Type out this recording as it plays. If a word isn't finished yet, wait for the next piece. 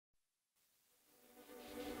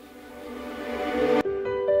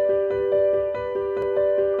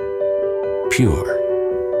pure,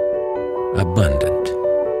 abundant,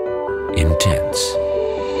 intense.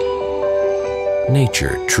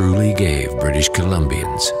 Nature truly gave British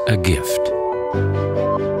Columbians a gift.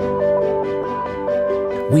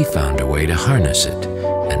 We found a way to harness it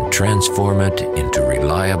and transform it into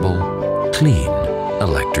reliable, clean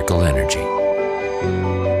electrical energy.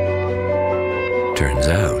 Turns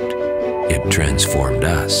out, it transformed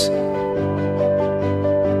us.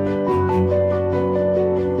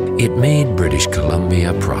 It made British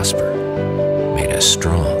Columbia prosper, made us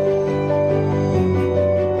strong.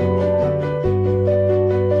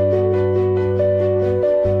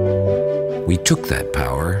 We took that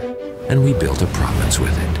power and we built a province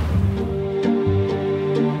with it.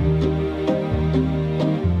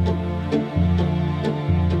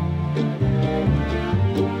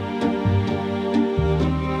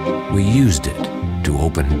 We used it to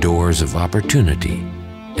open doors of opportunity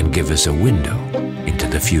and give us a window into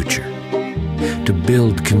the future, to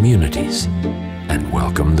build communities and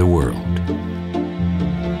welcome the world,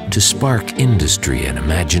 to spark industry and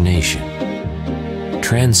imagination,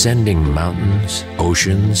 transcending mountains,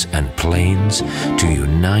 oceans, and plains to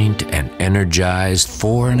unite and energize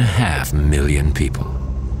 4.5 million people.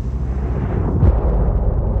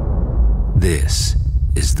 This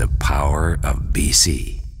is the power of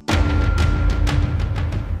BC.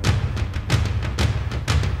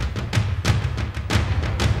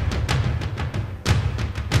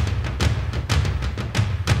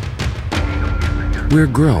 We're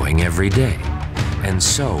growing every day, and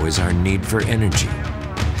so is our need for energy.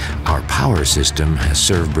 Our power system has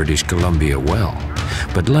served British Columbia well,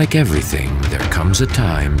 but like everything, there comes a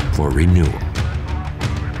time for renewal.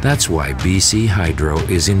 That's why BC Hydro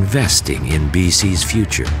is investing in BC's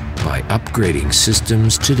future by upgrading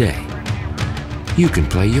systems today. You can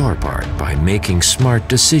play your part by making smart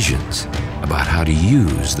decisions about how to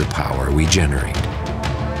use the power we generate.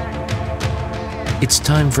 It's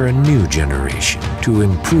time for a new generation to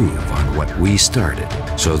improve on what we started,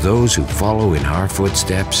 so those who follow in our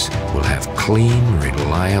footsteps will have clean,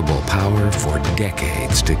 reliable power for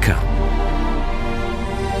decades to come.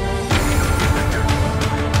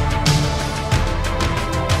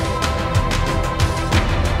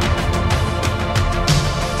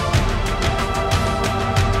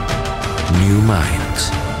 New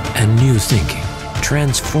minds and new thinking,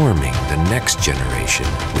 transforming the next generation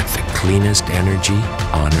with the cleanest energy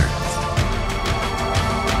on Earth.